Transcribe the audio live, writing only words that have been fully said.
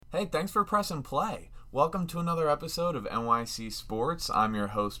Hey, thanks for pressing play. Welcome to another episode of NYC Sports. I'm your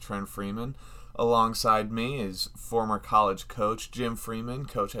host, Trent Freeman. Alongside me is former college coach Jim Freeman.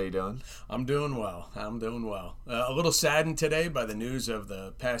 Coach, how you doing? I'm doing well. A little saddened today by the news of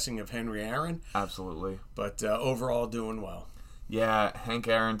the passing of Henry Aaron. Absolutely. But overall doing well. Yeah, Hank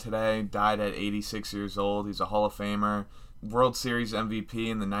Aaron today died at 86 years old. He's a Hall of Famer. World Series MVP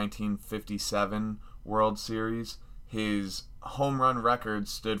in the 1957 World Series. His home run record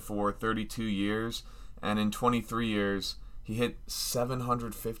stood for 32 years, and in 23 years, he hit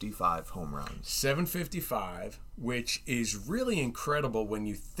 755 home runs. 755, which is really incredible when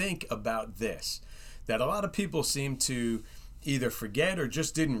you think about this, that a lot of people seem to either forget or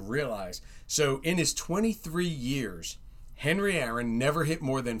just didn't realize. So in his 23 years, Henry Aaron never hit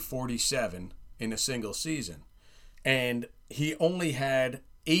more than 47 in a single season. And he only had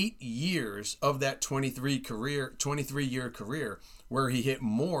 8 years of that 23-year career where he hit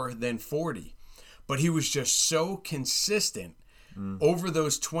more than 40. But he was just so consistent over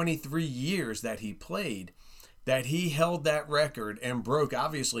those 23 years that he played that he held that record and broke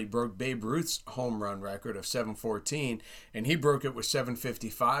Babe Ruth's home run record of 714, and he broke it with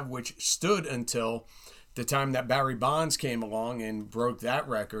 755, which stood until the time that Barry Bonds came along and broke that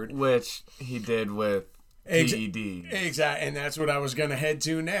record. Which he did with PEDs. Exactly, and that's what I was going to head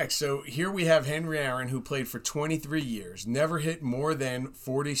to next. So here we have Henry Aaron, who played for 23 years, never hit more than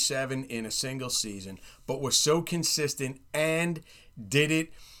 47 in a single season, but was so consistent and did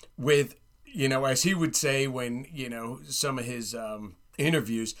it with, as he would say when, some of his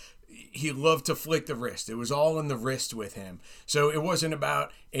interviews, he loved to flick the wrist. It was all in the wrist with him. So it wasn't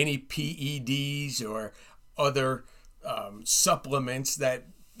about any PEDs or other supplements that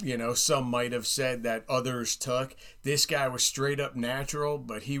some might have said that others took. This guy was straight up natural,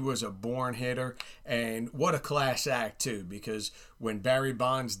 but he was a born hitter. And what a class act, too, because when Barry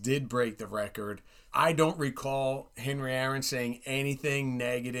Bonds did break the record, I don't recall Henry Aaron saying anything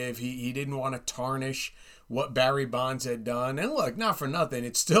negative. He didn't want to tarnish what Barry Bonds had done. And look, not for nothing,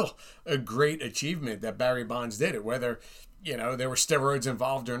 it's still a great achievement that Barry Bonds did it, whether there were steroids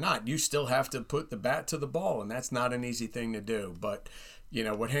involved or not. You still have to put the bat to the ball, and that's not an easy thing to do. But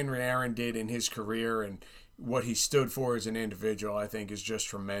what Henry Aaron did in his career and what he stood for as an individual, I think, is just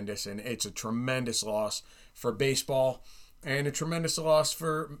tremendous. And it's a tremendous loss for baseball and a tremendous loss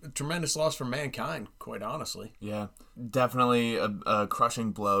for mankind, quite honestly. Yeah, definitely a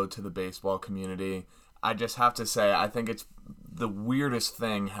crushing blow to the baseball community. I just have to say, I think it's the weirdest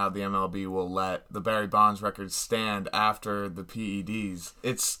thing how the MLB will let the Barry Bonds record stand after the PEDs.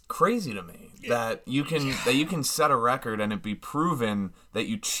 It's crazy to me that you can set a record and it be proven that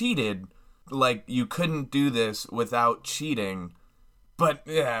you cheated, like you couldn't do this without cheating. But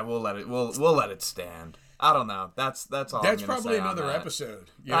yeah, we'll let it stand. I don't know. That's all. That's I'm probably say another on episode.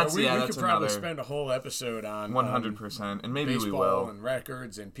 We could probably spend a whole episode on 100%, and maybe baseball we will, and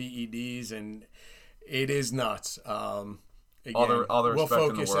records and PEDs, and it is nuts. Again, all the we'll respect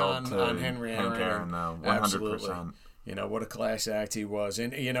focus in the world on Henry Aaron. Hank Aaron, though, 100%. Absolutely. What a class act he was.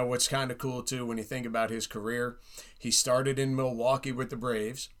 And, what's kind of cool, too, when you think about his career, he started in Milwaukee with the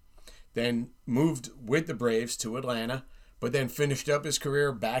Braves, then moved with the Braves to Atlanta, but then finished up his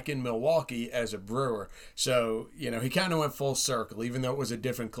career back in Milwaukee as a Brewer. So, he kind of went full circle, even though it was a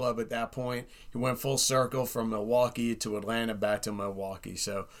different club at that point. He went full circle from Milwaukee to Atlanta, back to Milwaukee.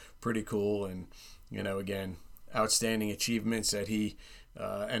 So, pretty cool. And, again, outstanding achievements that he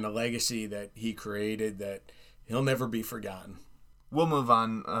and a legacy that he created that he'll never be forgotten. We'll move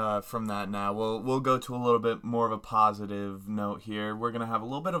on from that now. We'll go to a little bit more of a positive note here. We're gonna have a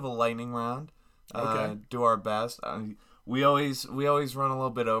little bit of a lightning round. Okay. Do our best. We always run a little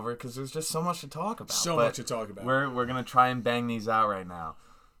bit over because there's just so much to talk about. Much to talk about. We're gonna try and bang these out right now.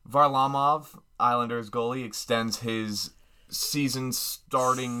 Varlamov, Islanders goalie, extends his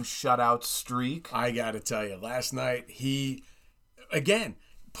season-starting shutout streak. I got to tell you, last night he, again,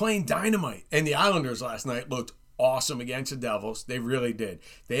 playing dynamite. And the Islanders last night looked awesome against the Devils. They really did.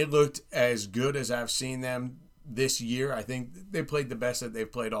 They looked as good as I've seen them this year. I think they played the best that they've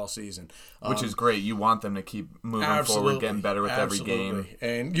played all season. Which is great. You want them to keep moving forward, getting better with every game.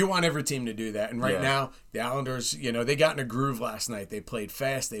 And you want every team to do that. And right now, the Islanders, they got in a groove last night. They played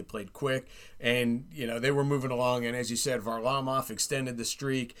fast. They played quick. And, they were moving along. And as you said, Varlamov extended the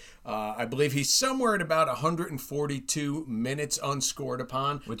streak. I believe he's somewhere at about 142 minutes unscored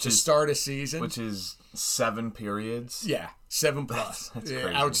upon to start a season. Which is 7 periods. Yeah, 7+. That's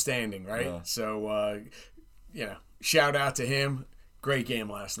crazy. Outstanding, right? Yeah. So, shout out to him. Great game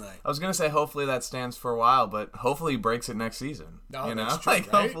last night. I was going to say hopefully that stands for a while, but hopefully he breaks it next season. Oh, True, right?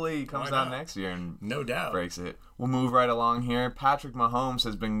 Hopefully he comes out next year and no doubt breaks it. We'll move right along here. Patrick Mahomes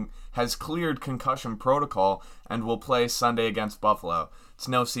has cleared concussion protocol and will play Sunday against Buffalo. It's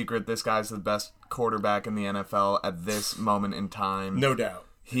no secret this guy's the best quarterback in the NFL at this moment in time. No doubt.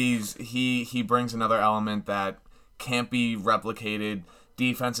 He brings another element that can't be replicated.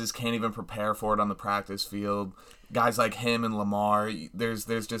 Defenses can't even prepare for it on the practice field. Guys like him and Lamar, there's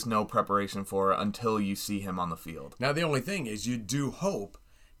just no preparation for it until you see him on the field. Now, the only thing is you do hope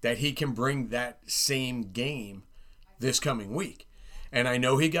that he can bring that same game this coming week. And I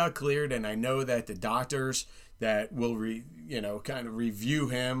know he got cleared, and I know that the doctors that will kind of review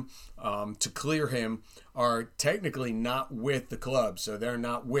him to clear him are technically not with the club, so they're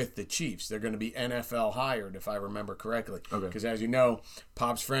not with the Chiefs. They're going to be NFL hired, if I remember correctly. Okay. Because as you know,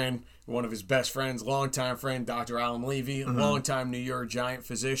 Pop's friend, one of his best friends, longtime friend, Dr. Alan Levy, longtime New York Giant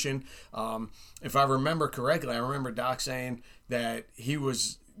physician. If I remember correctly, I remember Doc saying that he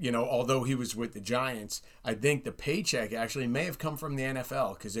was, although he was with the Giants, I think the paycheck actually may have come from the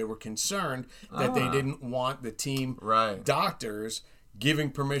NFL because they were concerned that they didn't want the team doctors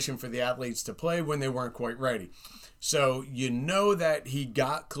giving permission for the athletes to play when they weren't quite ready. So that he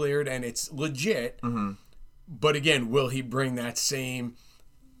got cleared and it's legit. Mm-hmm. But again, will he bring that same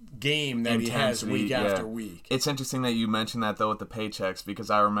game that intensity, he has week after week? It's interesting that you mentioned that, though, with the paychecks, because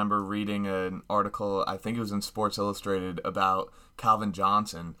I remember reading an article, I think it was in Sports Illustrated, about Calvin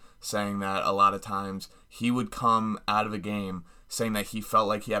Johnson saying that a lot of times he would come out of a game saying that he felt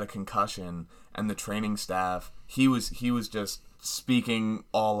like he had a concussion, and the training staff, he was just speaking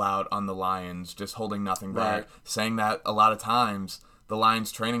all out on the Lions, just holding nothing back, saying that a lot of times the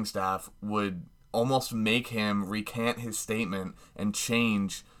Lions training staff would almost make him recant his statement and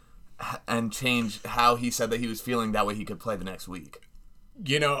change how he said that he was feeling, that way he could play the next week.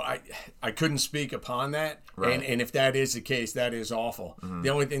 I couldn't speak upon that, right. and if that is the case, that is awful. Mm-hmm. The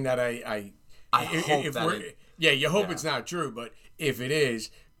only thing that I hope that you hope it's not true, but if it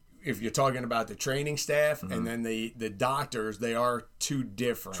is, if you're talking about the training staff and then the doctors, they are two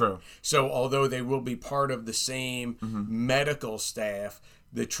different. True. So although they will be part of the same medical staff,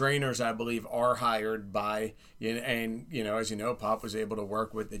 the trainers, I believe, are hired by, and as you know, Pop was able to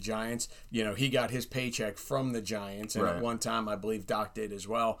work with the Giants. He got his paycheck from the Giants, and at one time, I believe Doc did as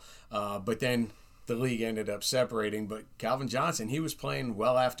well. But then the league ended up separating. But Calvin Johnson, he was playing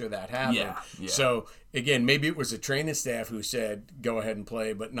well after that happened. Yeah. So again, maybe it was the training staff who said go ahead and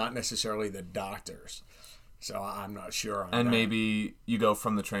play, but not necessarily the doctors. So I'm not sure on that. And maybe you go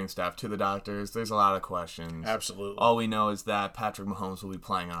from the training staff to the doctors. There's a lot of questions. Absolutely. All we know is that Patrick Mahomes will be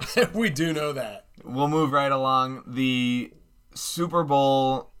playing on Sunday. We do know that. We'll move right along. The Super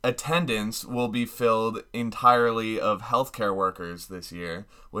Bowl attendance will be filled entirely of healthcare workers this year,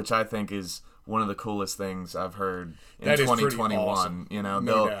 which I think is one of the coolest things I've heard in that 2021. Awesome.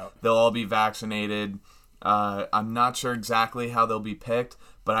 No doubt. They'll all be vaccinated. I'm not sure exactly how they'll be picked,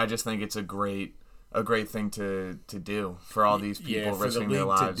 but I just think it's a great thing to do for all these people risking their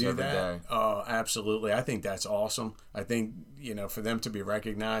lives every day. Oh, absolutely. I think that's awesome. I think, for them to be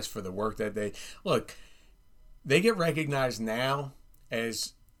recognized for the work that they get recognized now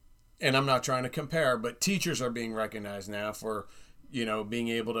as, and I'm not trying to compare, but teachers are being recognized now for, being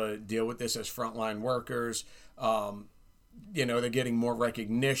able to deal with this as frontline workers. They're getting more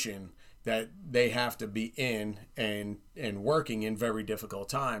recognition that they have to be in and working in very difficult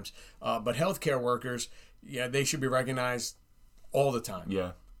times. But healthcare workers, they should be recognized all the time.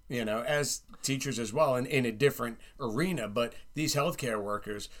 Yeah. As teachers as well, in a different arena. But these healthcare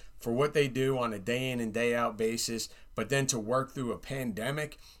workers, for what they do on a day in and day out basis, but then to work through a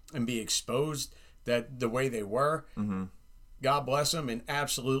pandemic and be exposed that the way they were, God bless them. And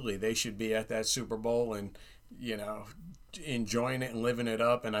absolutely, they should be at that Super Bowl and, enjoying it and living it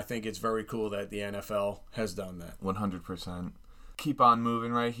up, and I think it's very cool that the NFL has done that. 100%. Keep on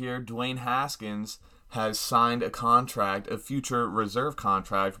moving right here. Dwayne Haskins has signed a future reserve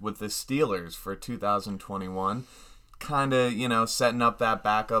contract with the Steelers for 2021. Kind of, setting up that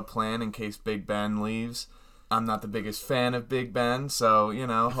backup plan in case Big Ben leaves. I'm not the biggest fan of Big Ben, so,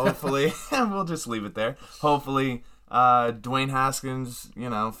 hopefully, we'll just leave it there. Hopefully, Dwayne Haskins,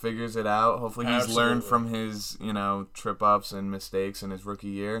 figures it out. Hopefully he's learned from his, trip-ups and mistakes in his rookie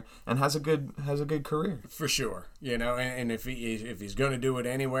year and has a good career. For sure. And if he's going to do it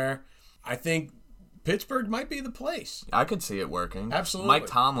anywhere, I think Pittsburgh might be the place. I could see it working. Absolutely. Mike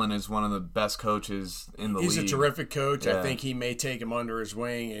Tomlin is one of the best coaches in the league. He's a terrific coach. Yeah. I think he may take him under his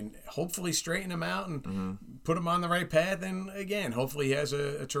wing and hopefully straighten him out and put him on the right path. And again, hopefully he has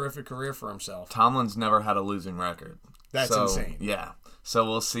a terrific career for himself. Tomlin's never had a losing record. That's insane. Yeah. So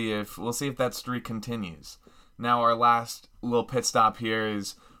we'll see if that streak continues. Now our last little pit stop here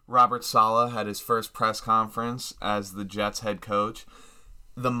is Robert Saleh had his first press conference as the Jets head coach.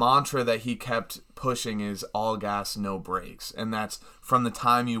 The mantra that he kept pushing is all gas, no brakes. And that's from the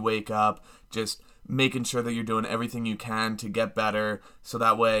time you wake up, just making sure that you're doing everything you can to get better. So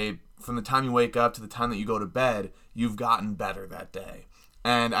that way, from the time you wake up to the time that you go to bed, you've gotten better that day.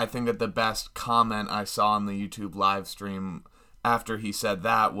 And I think that the best comment I saw on the YouTube live stream after he said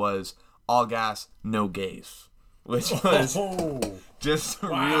that was all gas, no gaze. Which was just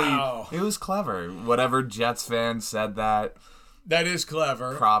wow. Really, it was clever. Whatever Jets fan said that. That is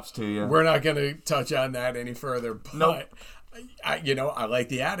clever. Props to you. We're not going to touch on that any further, but nope. I like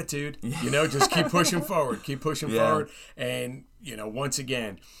the attitude. Just keep pushing forward. Keep pushing forward. And, once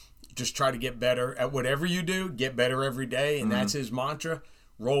again, just try to get better at whatever you do. Get better every day. And that's his mantra.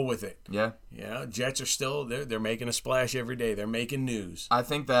 Roll with it. Yeah. Jets are still they're making a splash every day. They're making news. I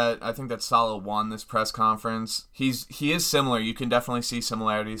think that Saleh won this press conference. He is similar. You can definitely see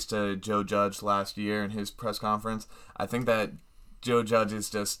similarities to Joe Judge last year in his press conference. I think that Joe Judge is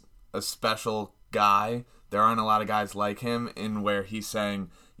just a special guy. There aren't a lot of guys like him in where he's saying,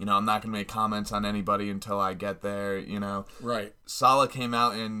 I'm not going to make comments on anybody until I get there, Right. Saleh came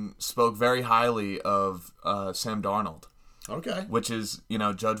out and spoke very highly of Sam Darnold. Okay. Which is,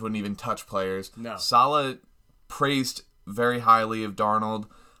 Judge wouldn't even touch players. No. Saleh praised very highly of Darnold,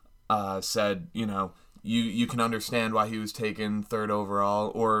 said, you can understand why he was taken third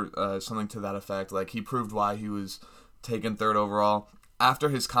overall or something to that effect. Like, he proved why he was taken third overall. After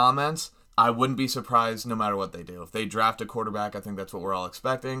his comments, I wouldn't be surprised no matter what they do. If they draft a quarterback, I think that's what we're all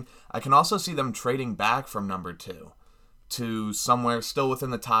expecting. I can also see them trading back from number 2 to somewhere still within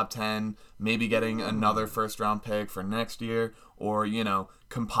the top 10, maybe getting another first-round pick for next year, or,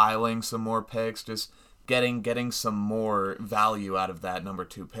 compiling some more picks, just getting some more value out of that number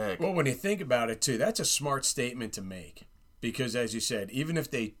 2 pick. Well, when you think about it, too, that's a smart statement to make. Because, as you said, even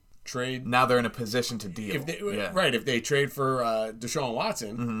if they trade... Now they're in a position to deal. Right, if they trade for Deshaun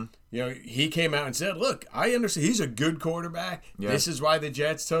Watson, he came out and said, look, I understand he's a good quarterback. Yeah. This is why the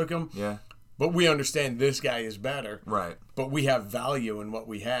Jets took him. Yeah. But we understand this guy is better. Right. But we have value in what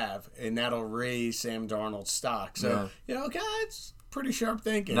we have, and that'll raise Sam Darnold's stock. So, it's pretty sharp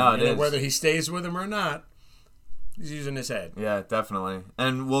thinking. No, it is. Whether he stays with him or not, he's using his head. Yeah, definitely.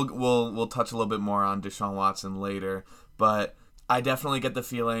 And we'll touch a little bit more on Deshaun Watson later, but I definitely get the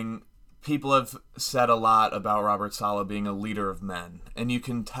feeling people have said a lot about Robert Saleh being a leader of men, and you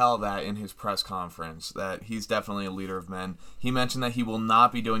can tell that in his press conference, that he's definitely a leader of men. He mentioned that he will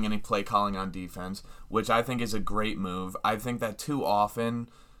not be doing any play calling on defense, which I think is a great move. I think that too often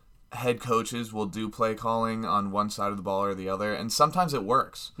head coaches will do play calling on one side of the ball or the other, and sometimes it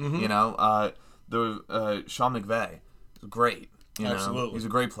works. Sean McVay, great. Absolutely. He's a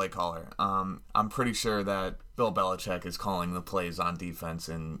great play caller. I'm pretty sure that Bill Belichick is calling the plays on defense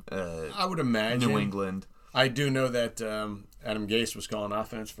in I would imagine New England. I do know that Adam Gase was calling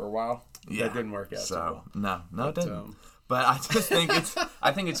offense for a while. Yeah. That didn't work out so well. No, it didn't. But I just think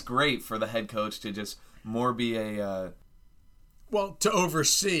it's great for the head coach to just more be a to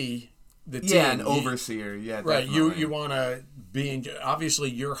oversee the team. Yeah, an overseer. Yeah, right. Definitely. You want to be obviously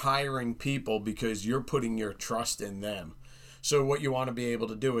you're hiring people because you're putting your trust in them. So what you want to be able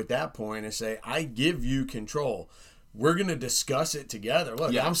to do at that point is say, I give you control. We're going to discuss it together.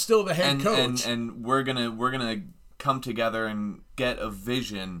 Look, I'm still the head coach. And we're gonna come together and get a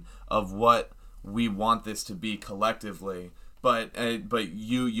vision of what we want this to be collectively. But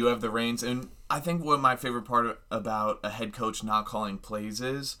you have the reins. And I think what my favorite part about a head coach not calling plays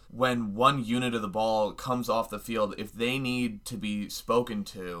is when one unit of the ball comes off the field, if they need to be spoken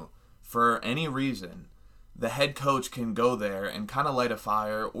to for any reason, the head coach can go there and kind of light a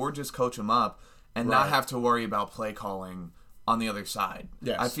fire or just coach them up and not have to worry about play calling on the other side.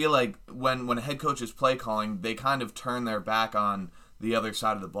 Yes. I feel like when a head coach is play calling, they kind of turn their back on the other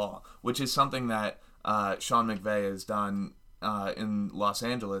side of the ball, which is something that Sean McVay has done in Los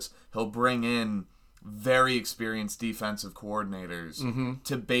Angeles. He'll bring in very experienced defensive coordinators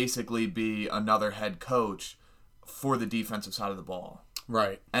to basically be another head coach for the defensive side of the ball.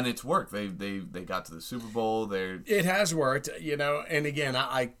 Right. And it's worked. They got to the Super Bowl. It has worked, and again,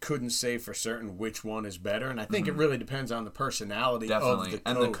 I couldn't say for certain which one is better, and I think it really depends on the personality of the coach.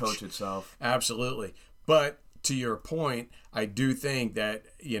 And the coach itself. Absolutely. But to your point, I do think that,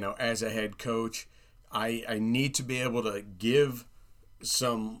 as a head coach, I need to be able to give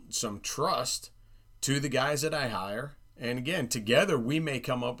some trust to the guys that I hire. And again, together we may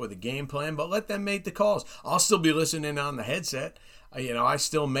come up with a game plan, but let them make the calls. I'll still be listening on the headset. I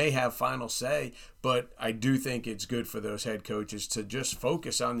still may have final say, but I do think it's good for those head coaches to just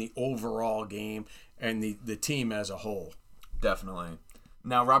focus on the overall game and the team as a whole. Definitely.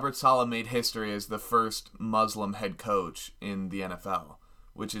 Now, Robert Saleh made history as the first Muslim head coach in the NFL,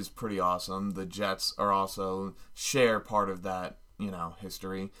 which is pretty awesome. The Jets are also share part of that,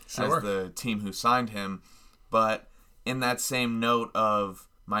 history as the team who signed him. But in that same note of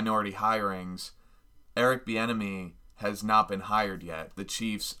minority hirings, Eric Bieniemy has not been hired yet, the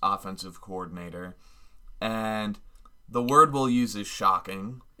Chiefs' offensive coordinator. And the word we'll use is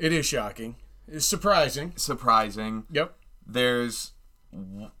shocking. It is shocking. It's surprising. Yep.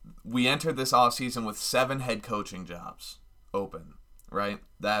 We entered this offseason with 7 head coaching jobs open, right?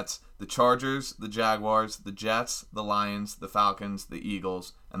 That's the Chargers, the Jaguars, the Jets, the Lions, the Falcons, the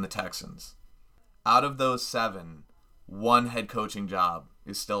Eagles, and the Texans. Out of those 7, 1 head coaching job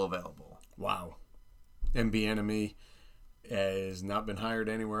is still available. Wow. And Bieniemy has not been hired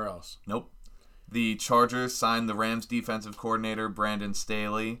anywhere else. Nope. The Chargers signed the Rams defensive coordinator, Brandon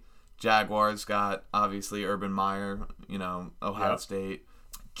Staley. Jaguars got, obviously, Urban Meyer, Ohio State.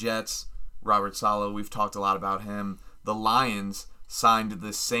 Jets, Robert Saleh, we've talked a lot about him. The Lions signed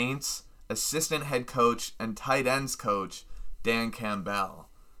the Saints assistant head coach and tight ends coach, Dan Campbell.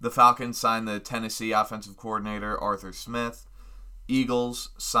 The Falcons signed the Tennessee offensive coordinator, Arthur Smith. Eagles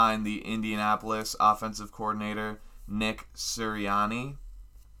signed the Indianapolis offensive coordinator, Nick Sirianni.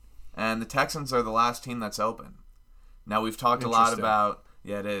 And the Texans are the last team that's open. Now, we've talked a lot about...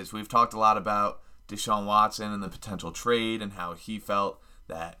 Yeah, it is. We've talked a lot about Deshaun Watson and the potential trade and how he felt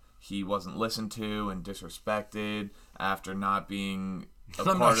that he wasn't listened to and disrespected after not being a part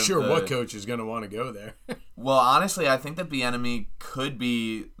of I'm not sure what coach is going to want to go there. Well, honestly, I think that Bieniemy could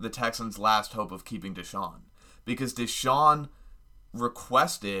be the Texans' last hope of keeping Deshaun, because Deshaun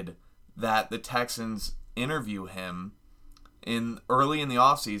requested that the Texans interview him early in the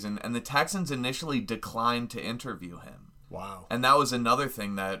offseason, and the Texans initially declined to interview him. Wow. And that was another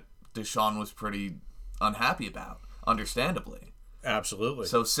thing that Deshaun was pretty unhappy about, understandably. Absolutely.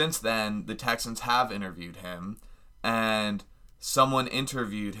 So since then, the Texans have interviewed him, and someone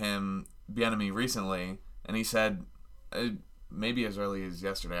interviewed him, Bieniemy, recently, and he said, maybe as early as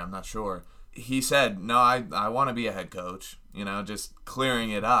yesterday, I'm not sure, he said, no, I want to be a head coach, just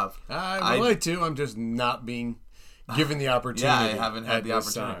clearing it up. I would like to, I'm just not being given the opportunity. Yeah, I haven't had the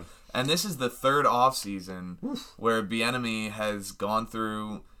opportunity. Time. And this is the third offseason where Bieniemy has gone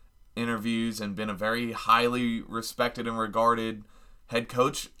through interviews and been a very highly respected and regarded head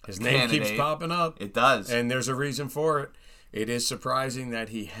coach. His name keeps popping up. It does. And there's a reason for it. It is surprising that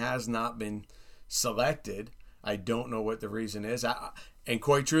he has not been selected. I don't know what the reason is. And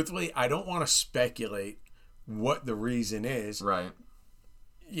quite truthfully, I don't want to speculate what the reason is. Right.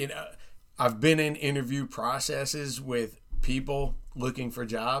 I've been in interview processes with people looking for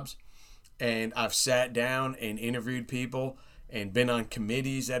jobs, and I've sat down and interviewed people and been on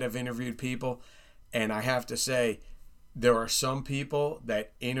committees that have interviewed people, and I have to say there are some people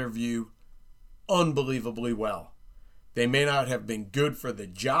that interview unbelievably well. They may not have been good for the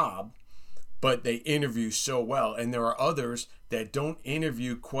job, but they interview so well, and there are others that don't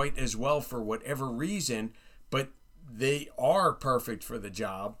interview quite as well for whatever reason, but they are perfect for the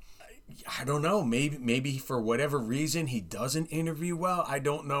job. I don't know. Maybe for whatever reason he doesn't interview well. I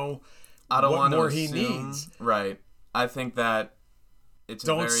don't know. I don't want more to he assume, needs. Right. I think that it's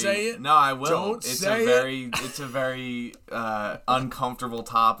don't a very, say it. No, I will. Don't it's say a very it. It's a very uncomfortable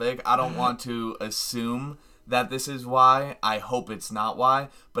topic. I don't want to assume that this is why. I hope it's not why,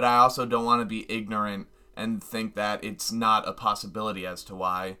 but I also don't want to be ignorant and think that it's not a possibility as to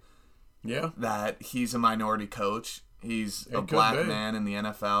why. Yeah. That he's a minority coach. He's a black man in the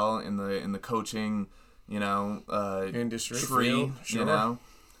NFL, in the coaching, industry tree. Field, sure.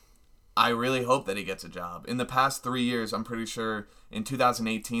 I really hope that he gets a job. In the past 3 years, I'm pretty sure in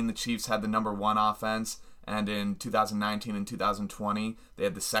 2018 the Chiefs had the number 1 offense, and in 2019 and 2020 they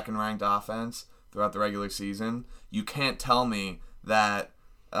had the second-ranked offense throughout the regular season. You can't tell me that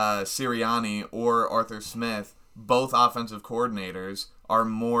Sirianni or Arthur Smith, both offensive coordinators, are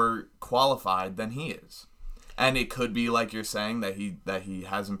more qualified than he is. And it could be like you're saying that he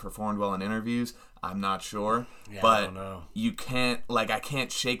hasn't performed well in interviews. I'm not sure, but I don't know. You can't I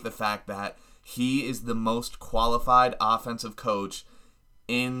can't shake the fact that he is the most qualified offensive coach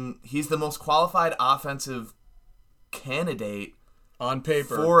he's the most qualified offensive candidate on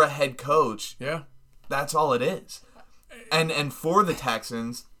paper for a head coach. Yeah, that's all it is. And for the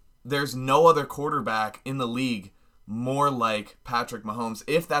Texans, there's no other quarterback in the league more like Patrick Mahomes.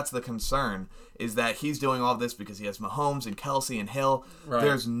 If that's the concern, is that he's doing all this because he has Mahomes and Kelsey and Hill. Right.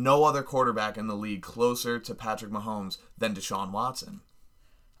 There's no other quarterback in the league closer to Patrick Mahomes than Deshaun Watson.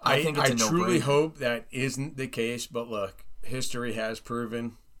 I think it's a no-brainer. truly hope that isn't the case, but look, history has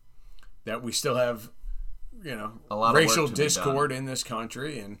proven that we still have, A lot of racial work to be discord in this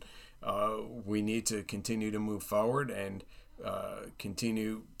country, and we need to continue to move forward and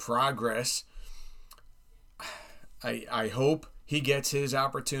continue progress. I hope he gets his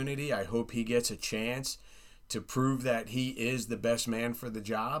opportunity. I hope he gets a chance to prove that he is the best man for the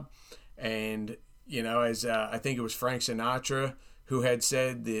job. And, as I think it was Frank Sinatra who had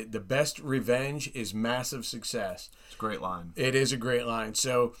said, the best revenge is massive success. It's a great line. It is a great line.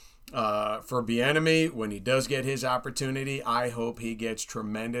 So for Bieniemy, when he does get his opportunity, I hope he gets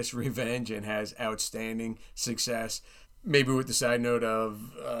tremendous revenge and has outstanding success. Maybe with the side note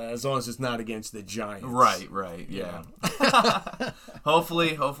of as long as it's not against the Giants. Right, yeah.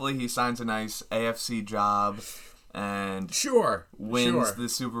 Hopefully he signs a nice AFC job and wins the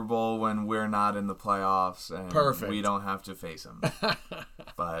Super Bowl when we're not in the playoffs and we don't have to face him.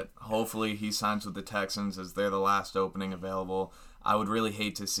 But hopefully he signs with the Texans as they're the last opening available. I would really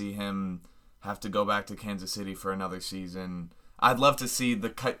hate to see him have to go back to Kansas City for another season. I'd love to see the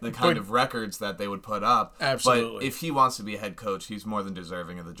kind of records that they would put up. Absolutely. But if he wants to be a head coach, he's more than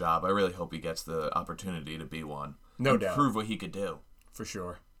deserving of the job. I really hope he gets the opportunity to be one. No doubt. Prove what he could do. For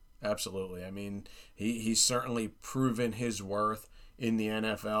sure. Absolutely. I mean, he's certainly proven his worth in the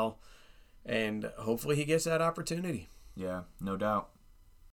NFL, and hopefully he gets that opportunity. Yeah, no doubt.